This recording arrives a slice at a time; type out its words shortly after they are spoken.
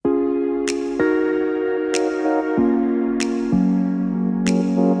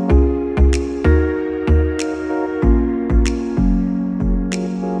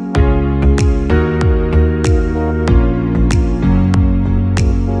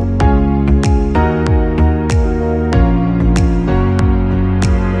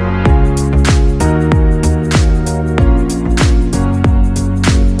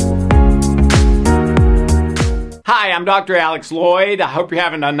I'm Dr. Alex Lloyd. I hope you're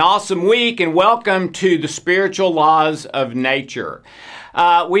having an awesome week, and welcome to the Spiritual Laws of Nature.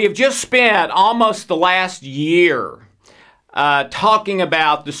 We have just spent almost the last year talking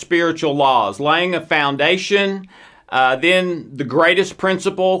about the spiritual laws, laying a foundation, then the greatest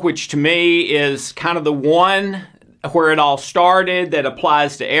principle, which to me is kind of the one where it all started, that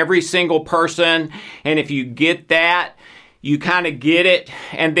applies to every single person. And if you get that, you kind of get it.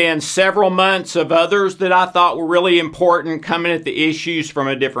 And then several months of others that I thought were really important, coming at the issues from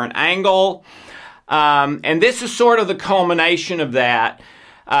a different angle. And this is sort of the culmination of that.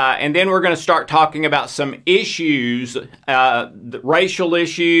 And then we're going to start talking about some issues, racial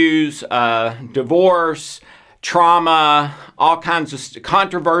issues, divorce, trauma, all kinds of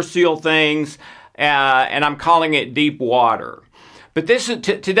controversial things. And I'm calling it deep water. But this is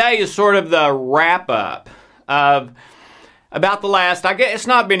today is sort of the wrap up of about the last, I guess it's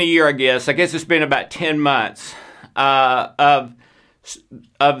not been a year, I guess it's been about 10 months of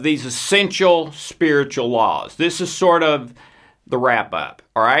these essential spiritual laws. This is sort of the wrap up,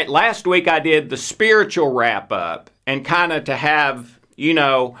 all right? Last week I did the spiritual wrap up, and kind of to have,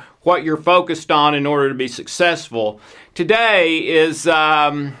 what you're focused on in order to be successful. Today is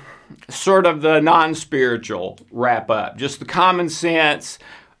sort of the non-spiritual wrap up, just the common sense,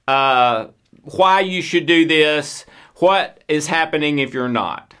 why you should do this, what is happening if you're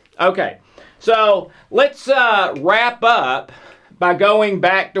not. Okay, so let's wrap up by going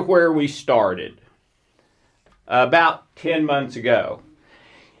back to where we started about 10 months ago.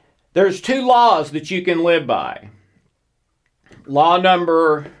 There's two laws that you can live by. Law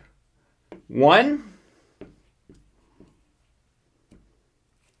number 1,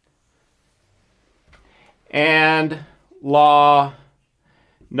 and law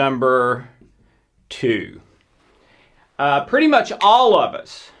number 2. Pretty much all of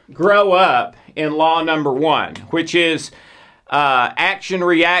us grow up in law number 1, which is action,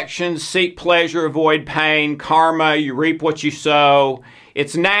 reaction, seek pleasure, avoid pain, karma, you reap what you sow.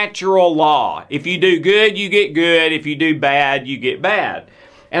 It's natural law. If you do good, you get good. If you do bad, you get bad.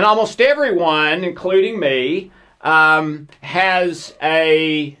 And almost everyone, including me, has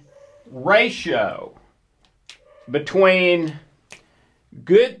a ratio between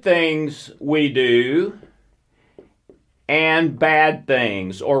good things we do and bad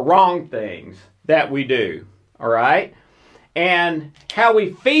things or wrong things that we do, all right? And how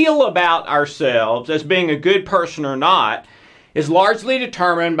we feel about ourselves as being a good person or not is largely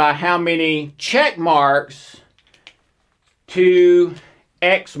determined by how many check marks to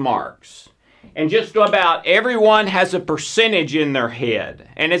X marks. And just about everyone has a percentage in their head.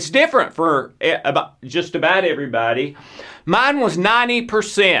 And it's different for just about everybody. Mine was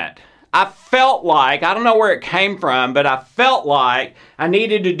 90%. I felt like, I don't know where it came from, but I felt like I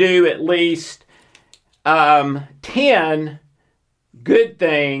needed to do at least 10 good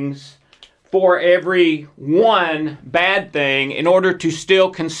things for every one bad thing in order to still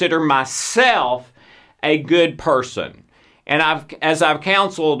consider myself a good person. And as I've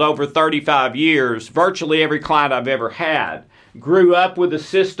counseled over 35 years, virtually every client I've ever had grew up with a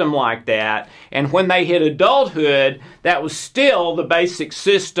system like that. And when they hit adulthood, that was still the basic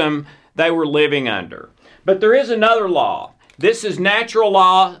system they were living under. But there is another law. This is natural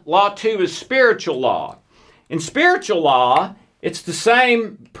law. Law 2 is spiritual law. In spiritual law, it's the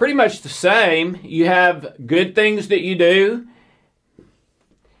same, pretty much the same. You have good things that you do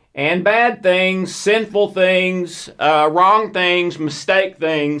and bad things, sinful things, wrong things, mistake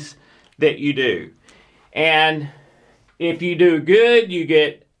things that you do. And if you do good, you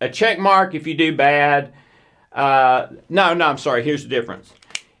get a check mark. If you do bad, I'm sorry, here's the difference.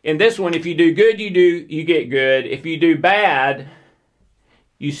 In this one, if you do good, you get good. If you do bad,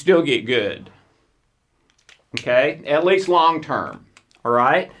 you still get good. Okay? At least long term. All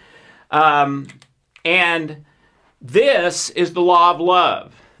right? And this is the law of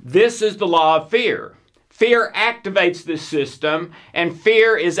love. This is the law of fear. Fear activates this system, and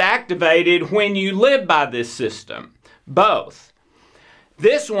fear is activated when you live by this system. Both.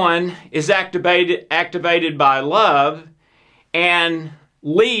 This one is activated by love and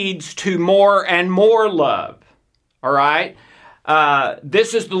leads to more and more love. All right?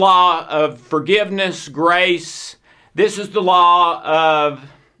 This is the law of forgiveness, grace. This is the law of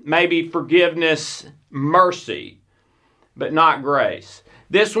maybe forgiveness, mercy, but not grace.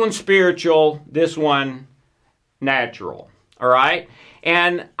 This one's spiritual, this one natural. All right?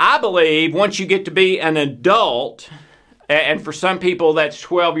 And I believe once you get to be an adult, and for some people that's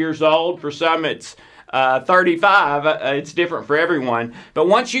 12 years old, for some it's 35, it's different for everyone. But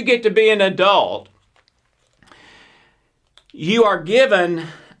once you get to be an adult, you are given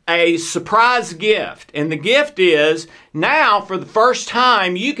a surprise gift. And the gift is now, for the first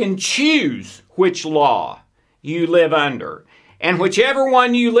time, you can choose which law you live under. And whichever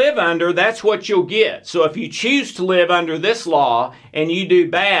one you live under, that's what you'll get. So if you choose to live under this law and you do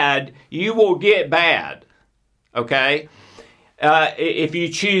bad, you will get bad. Okay? If you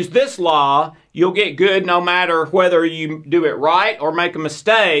choose this law, you'll get good no matter whether you do it right or make a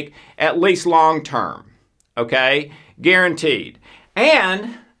mistake, at least long term. Okay? Guaranteed.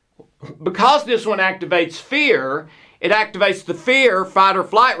 And because this one activates fear, it activates the fear, fight or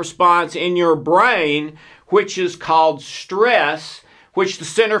flight response in your brain, which is called stress, which the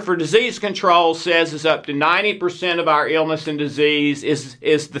Center for Disease Control says is up to 90% of our illness and disease,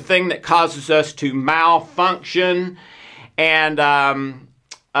 is the thing that causes us to malfunction, and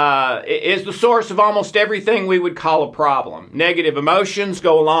is the source of almost everything we would call a problem. Negative emotions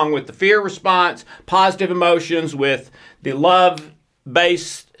go along with the fear response, positive emotions with the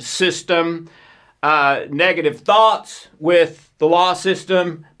love-based system, negative thoughts with the law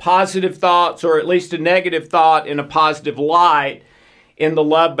system, positive thoughts, or at least a negative thought in a positive light in the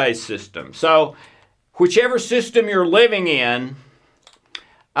love-based system. So whichever system you're living in,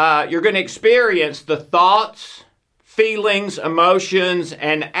 you're going to experience the thoughts, feelings, emotions,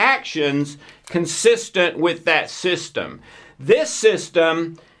 and actions consistent with that system. This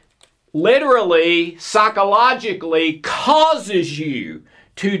system literally, psychologically causes you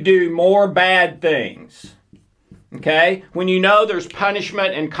to do more bad things. Okay? When you know there's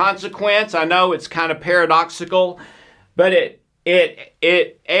punishment and consequence, I know it's kind of paradoxical, but it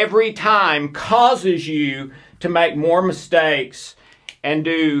every time causes you to make more mistakes and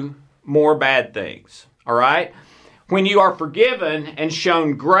do more bad things. All right? When you are forgiven and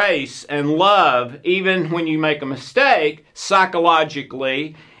shown grace and love, even when you make a mistake,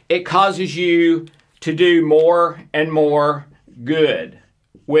 psychologically, it causes you to do more and more good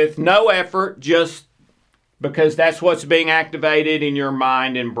with no effort, just because that's what's being activated in your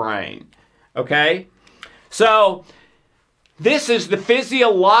mind and brain. Okay? So, this is the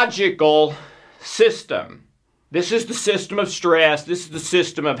physiological system. This is the system of stress. This is the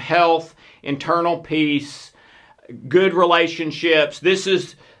system of health, internal peace, good relationships. This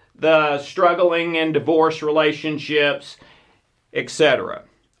is the struggling and divorce relationships, etc.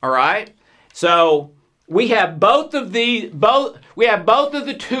 All right? So, we have both of the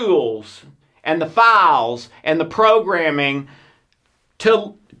tools and the files and the programming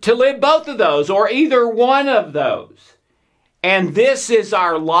to live both of those, or either one of those. And this is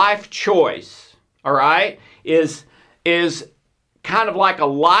our life choice, all right? Is kind of like a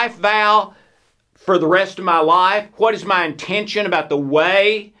life vow for the rest of my life. What is my intention about the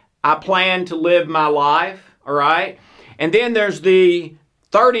way I plan to live my life, all right? And then there's the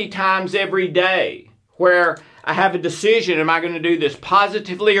 30 times every day, where I have a decision. Am I going to do this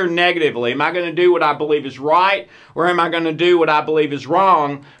positively or negatively? Am I going to do what I believe is right, or am I going to do what I believe is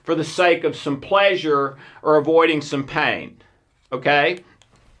wrong for the sake of some pleasure or avoiding some pain? Okay?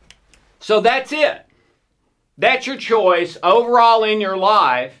 So that's it. That's your choice overall in your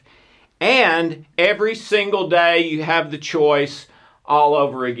life, and every single day you have the choice all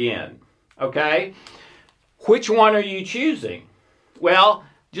over again. Okay? Which one are you choosing? Well,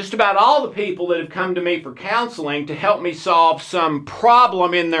 just about all the people that have come to me for counseling to help me solve some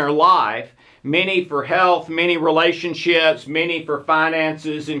problem in their life, many for health, many relationships, many for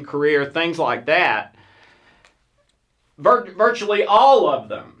finances and career, things like that, virtually all of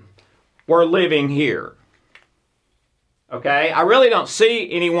them were living here. Okay? I really don't see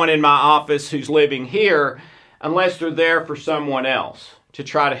anyone in my office who's living here unless they're there for someone else, to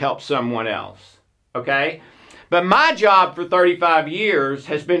try to help someone else. Okay? But my job for 35 years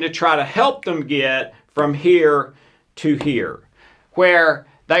has been to try to help them get from here to here, where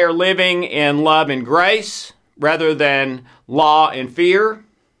they are living in love and grace rather than law and fear,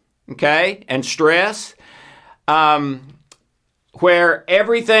 okay, and stress, where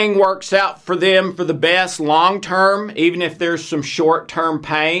everything works out for them for the best long term, even if there's some short term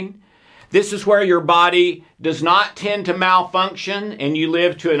pain. This is where your body does not tend to malfunction and you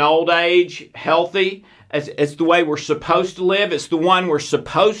live to an old age healthy. It's the way we're supposed to live. It's the one we're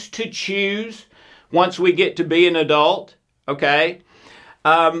supposed to choose once we get to be an adult, okay?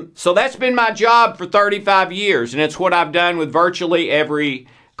 So that's been my job for 35 years, and it's what I've done with virtually every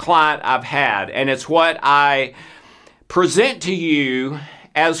client I've had. And it's what I present to you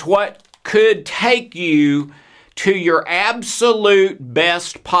as what could take you to your absolute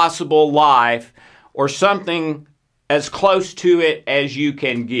best possible life, or something as close to it as you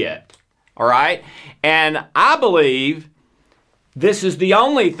can get. All right? And I believe this is the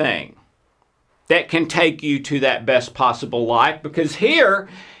only thing that can take you to that best possible life, because here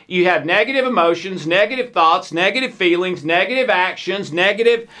You have negative emotions, negative thoughts, negative feelings, negative actions,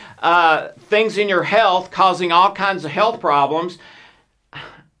 negative things in your health causing all kinds of health problems.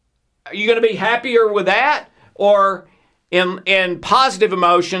 Are you going to be happier with that? Or in positive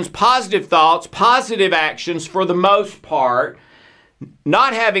emotions, positive thoughts, positive actions for the most part,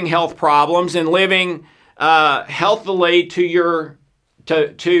 not having health problems and living healthily to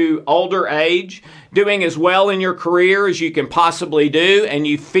older age, doing as well in your career as you can possibly do, and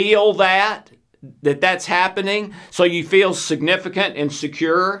you feel that's happening, so you feel significant and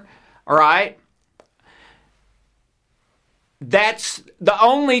secure, all right? That's the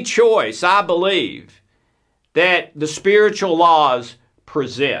only choice, I believe, that the spiritual laws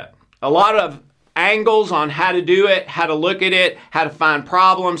present. A lot of angles on how to do it, how to look at it, how to find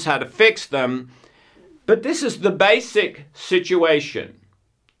problems, how to fix them. But this is the basic situation,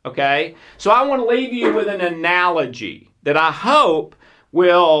 okay? So I want to leave you with an analogy that I hope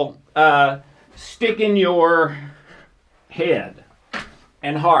will stick in your head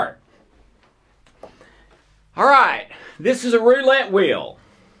and heart. All right, this is a roulette wheel.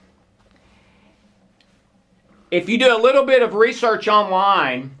 If you do a little bit of research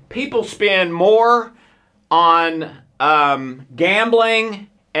online, people spend more on gambling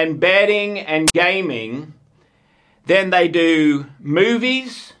and betting and gaming than they do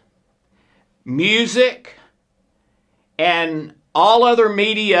movies, music, and all other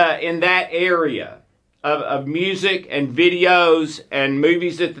media in that area of music and videos and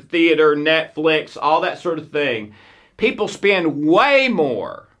movies at the theater, Netflix, all that sort of thing. People spend way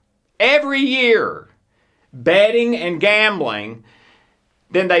more every year betting and gambling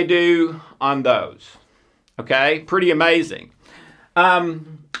than they do on those. Okay? Pretty amazing.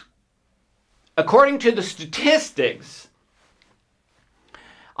 According to the statistics,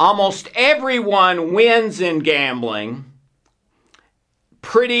 almost everyone wins in gambling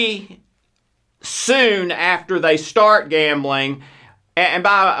pretty soon after they start gambling. And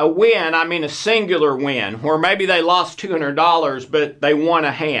by a win, I mean a singular win, where maybe they lost $200, but they won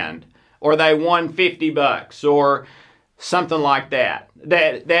a hand, or they won $50, or something like that.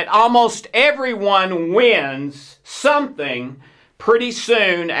 That almost everyone wins something pretty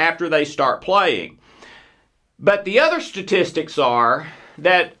soon after they start playing. But the other statistics are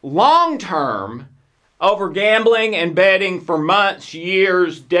that long term, over gambling and betting for months,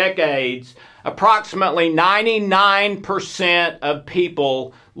 years, decades, approximately 99% of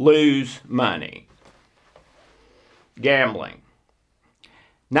people lose money. Gambling.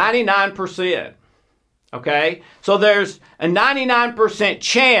 99%. Okay? So there's a 99%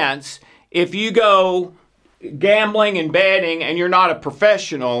 chance if you go gambling and betting and you're not a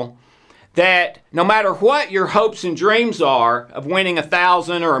professional, that no matter what your hopes and dreams are of winning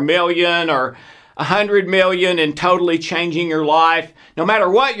 1,000 or 1,000,000 or 100 million and totally changing your life, no matter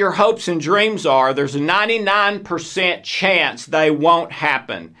what your hopes and dreams are, there's a 99% chance they won't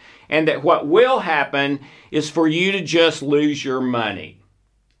happen. And that what will happen is for you to just lose your money.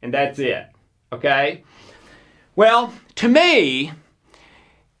 And that's it. Okay? Well, to me,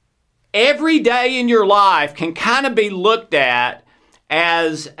 every day in your life can kind of be looked at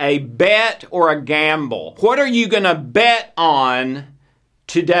as a bet or a gamble. What are you going to bet on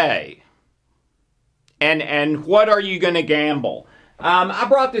today? And what are you going to gamble? I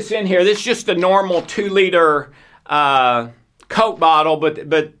brought this in here. This is just a normal 2-liter Coke bottle, but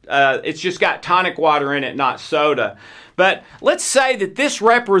it's just got tonic water in it, not soda. But let's say that this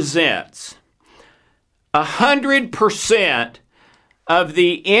represents 100% of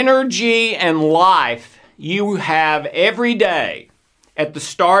the energy and life you have every day at the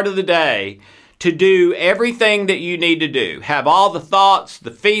start of the day to do everything that you need to do. Have all the thoughts,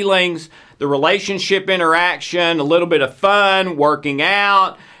 the feelings, the relationship interaction, a little bit of fun, working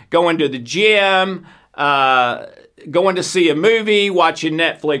out, going to the gym, going to see a movie, watching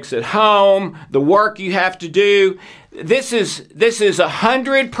Netflix at home, the work you have to do. This is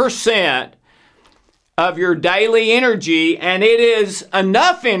 100% of your daily energy, and it is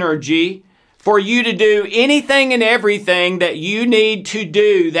enough energy for you to do anything and everything that you need to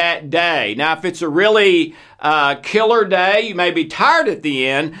do that day. Now, if it's a really killer day, you may be tired at the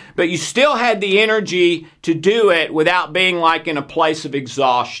end, but you still had the energy to do it without being like in a place of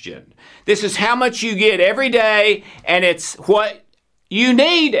exhaustion. This is how much you get every day, and it's what you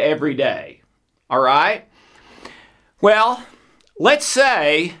need every day. All right? Well, let's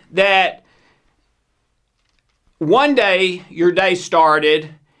say that one day your day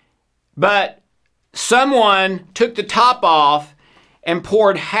started, but someone took the top off and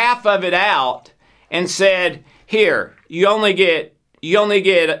poured half of it out and said, "Here, you only get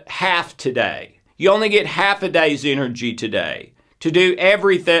half today. You only get half a day's energy today. to do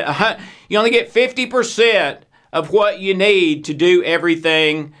everything. You only get 50% of what you need to do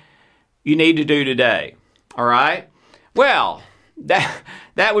everything you need to do today. All right? Well,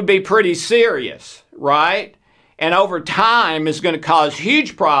 that would be pretty serious, right? And over time is going to cause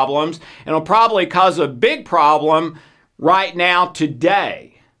huge problems, and it'll probably cause a big problem right now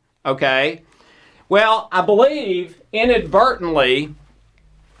today. Okay? Well, I believe inadvertently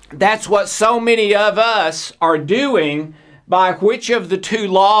that's what so many of us are doing by which of the two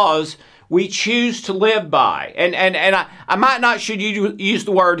laws we choose to live by. And I might not should use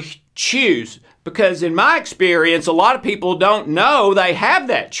the word choose, because in my experience, a lot of people don't know they have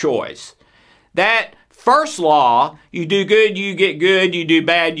that choice. That first law, you do good, you get good, you do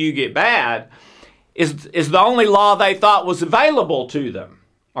bad, you get bad, is the only law they thought was available to them.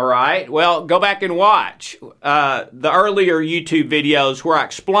 All right? Well, go back and watch the earlier YouTube videos where I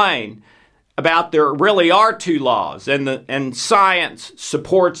explain about there really are two laws, and science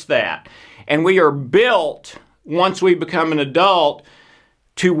supports that. And we are built, once we become an adult,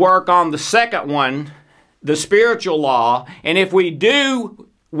 to work on the second one, the spiritual law. And if we do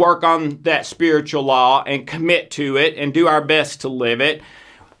work on that spiritual law and commit to it and do our best to live it,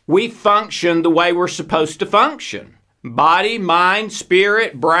 we function the way we're supposed to function. Body, mind,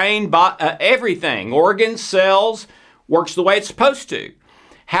 spirit, brain, everything, organs, cells, works the way it's supposed to.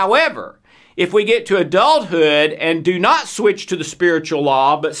 However, if we get to adulthood and do not switch to the spiritual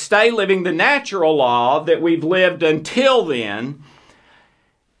law, but stay living the natural law that we've lived until then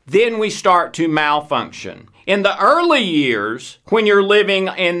we start to malfunction. In the early years, when you're living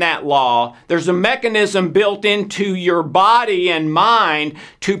in that law, there's a mechanism built into your body and mind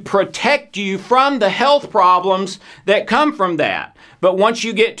to protect you from the health problems that come from that. But once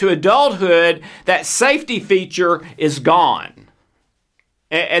you get to adulthood, that safety feature is gone.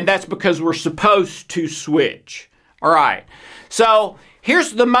 And that's because we're supposed to switch. All right. So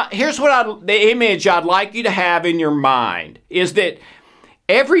here's what the image I'd like you to have in your mind is that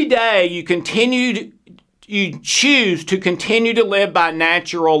every day you choose to continue to live by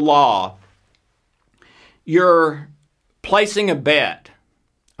natural law. You're placing a bet.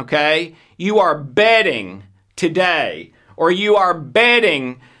 Okay? You are betting today, or you are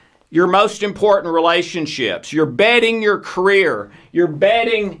betting your most important relationships. You're betting your career. You're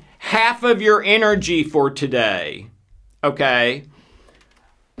betting half of your energy for today, okay,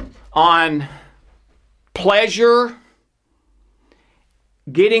 on pleasure,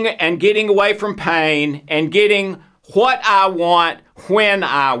 getting away from pain, and getting what I want when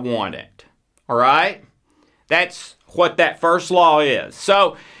I want it. All right? That's what that first law is.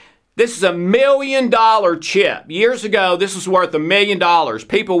 So this is $1 million chip. Years ago, this was worth $1 million.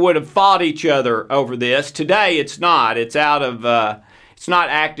 People would have fought each other over this. Today, it's not. It's out of. It's not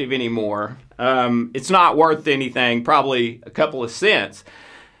active anymore. It's not worth anything. Probably a couple of cents.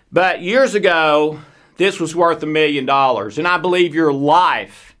 But years ago, this was worth $1 million. And I believe your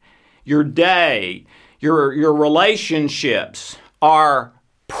life, your day, your relationships are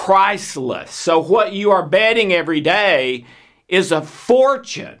priceless. So what you are betting every day is a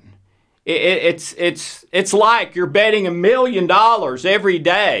fortune. It's like you're betting $1 million every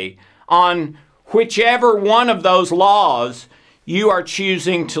day on whichever one of those laws you are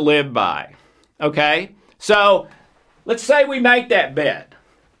choosing to live by. Okay? So let's say we make that bet.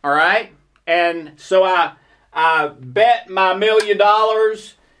 All right? And so I bet my $1 million,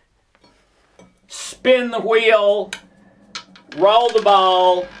 spin the wheel, roll the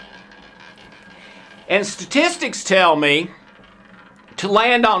ball, and statistics tell me to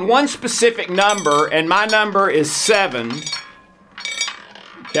land on one specific number, and my number is 7,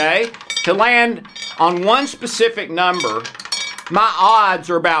 okay? To land on one specific number, my odds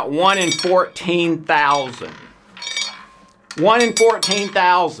are about 1 in 14,000. 1 in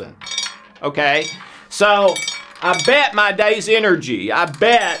 14,000, okay? So I bet my day's energy. I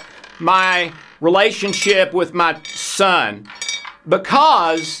bet my relationship with my son.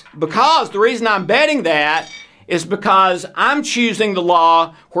 Because the reason I'm betting that is because I'm choosing the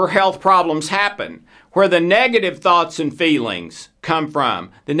law where health problems happen, where the negative thoughts and feelings come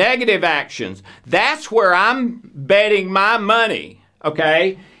from, the negative actions. That's where I'm betting my money,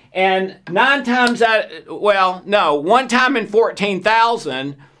 okay? And 1 time in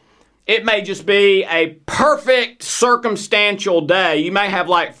 14,000, it may just be a perfect circumstantial day. You may have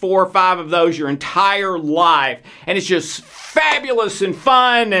like 4 or 5 of those your entire life, and it's just fabulous and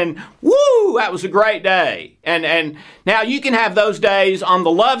fun, and woo, that was a great day. And now you can have those days on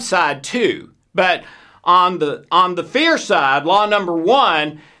the love side too, but on the fear side, law number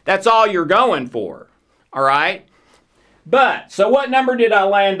 1, that's all you're going for. All right? But, so what number did I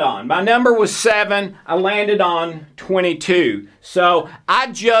land on? My number was 7. I landed on 22. So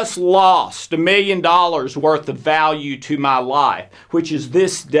I just lost $1 million worth of value to my life, which is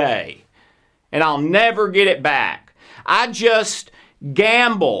this day. And I'll never get it back. I just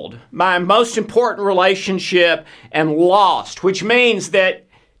gambled my most important relationship and lost, which means that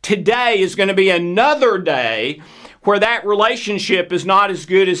today is going to be another day where that relationship is not as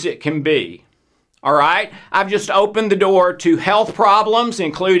good as it can be. All right? I've just opened the door to health problems,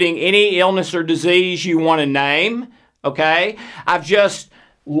 including any illness or disease you want to name. Okay? I've just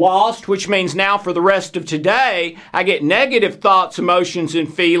lost, which means now for the rest of today, I get negative thoughts, emotions,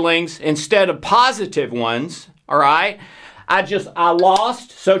 and feelings instead of positive ones. All right? I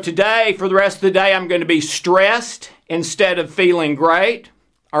lost. So today, for the rest of the day, I'm going to be stressed instead of feeling great.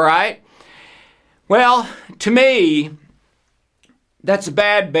 All right? Well, to me, that's a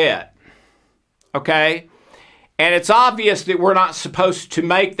bad bet. Okay? And it's obvious that we're not supposed to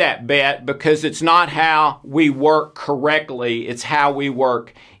make that bet because it's not how we work correctly. It's how we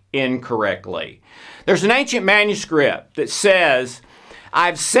work incorrectly. There's an ancient manuscript that says,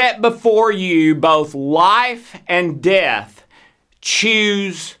 I've set before you both life and death.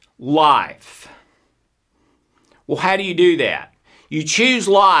 Choose life. Well, how do you do that? You choose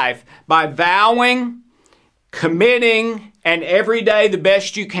life by vowing, committing, and every day the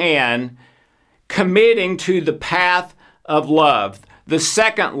best you can, committing to the path of love. The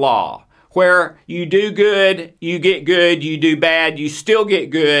second law, where you do good, you get good, you do bad, you still get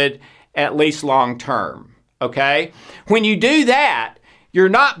good, at least long term. Okay? When you do that, you're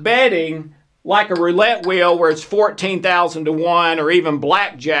not betting like a roulette wheel where it's 14,000 to 1, or even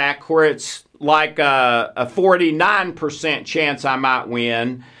blackjack where it's like a 49% chance I might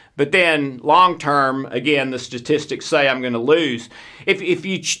win. But then long term, again, the statistics say I'm going to lose.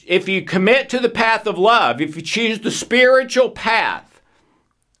 If you commit to the path of love, if you choose the spiritual path,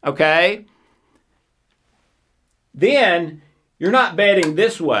 okay, then you're not betting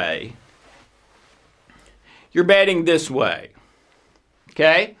this way. You're betting this way.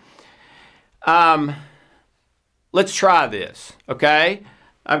 Okay? Let's try this. Okay?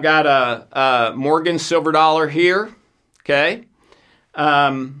 I've got a Morgan silver dollar here. Okay?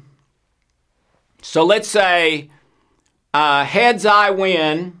 So let's say heads I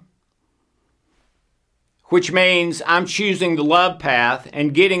win, which means I'm choosing the love path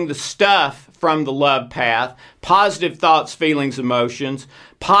and getting the stuff from the love path, positive thoughts, feelings, emotions,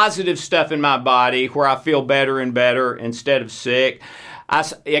 positive stuff in my body where I feel better and better instead of sick. I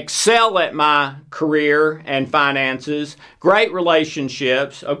excel at my career and finances, great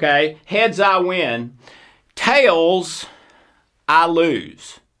relationships, okay? Heads I win. Tails I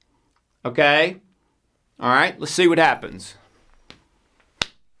lose. Okay? All right, let's see what happens.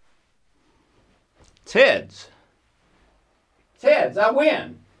 It's heads. It's heads. I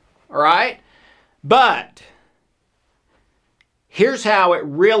win. All right? But here's how it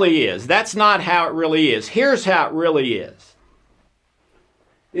really is. That's not how it really is. Here's how it really is.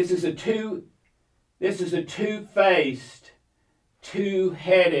 This is a two-faced,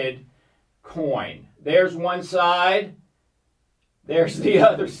 two-headed coin. There's one side. There's the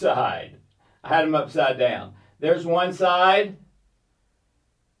other side. I had them upside down. There's one side.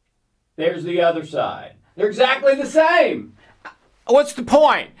 There's the other side. They're exactly the same. What's the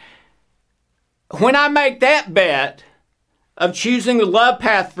point? When I make that bet of choosing the love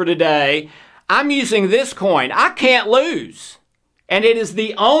path for today, I'm using this coin. I can't lose. And it is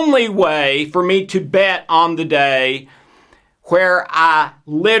the only way for me to bet on the day where I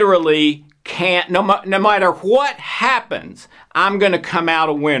literally can't, no matter what happens, I'm going to come out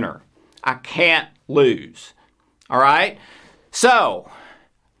a winner. I can't lose. All right? So,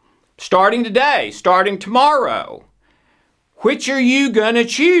 starting today, starting tomorrow, which are you going to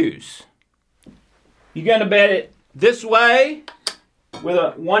choose? You going to bet it this way with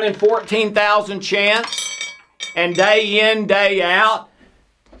a 1 in 14,000 chance and day in, day out,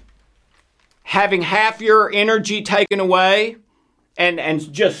 having half your energy taken away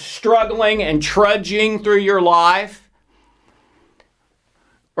and just struggling and trudging through your life?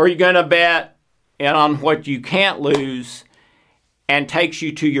 Or are you going to bet on what you can't lose and takes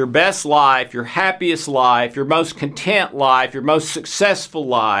you to your best life, your happiest life, your most content life, your most successful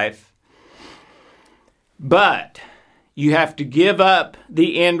life? But you have to give up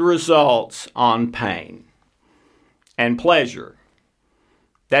the end results on pain and pleasure.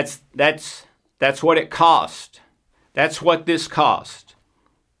 That's what it cost. That's what this cost.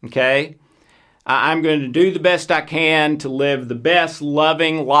 Okay? I'm going to do the best I can to live the best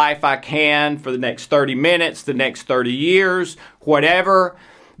loving life I can for the next 30 minutes, the next 30 years, whatever.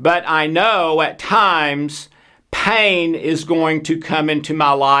 But I know at times pain is going to come into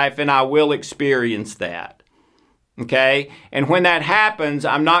my life and I will experience that. Okay? And when that happens,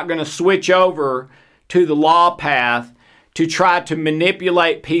 I'm not going to switch over to the law path to try to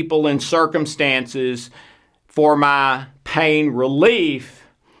manipulate people and circumstances for my pain relief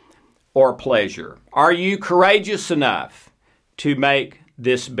or pleasure. Are you courageous enough to make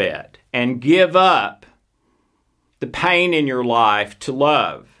this bet and give up the pain in your life to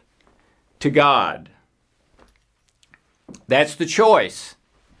love, to God? That's the choice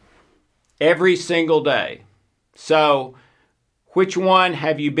every single day. So, which one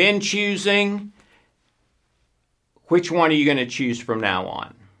have you been choosing? Which one are you going to choose from now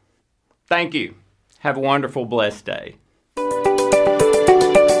on? Thank you. Have a wonderful, blessed day.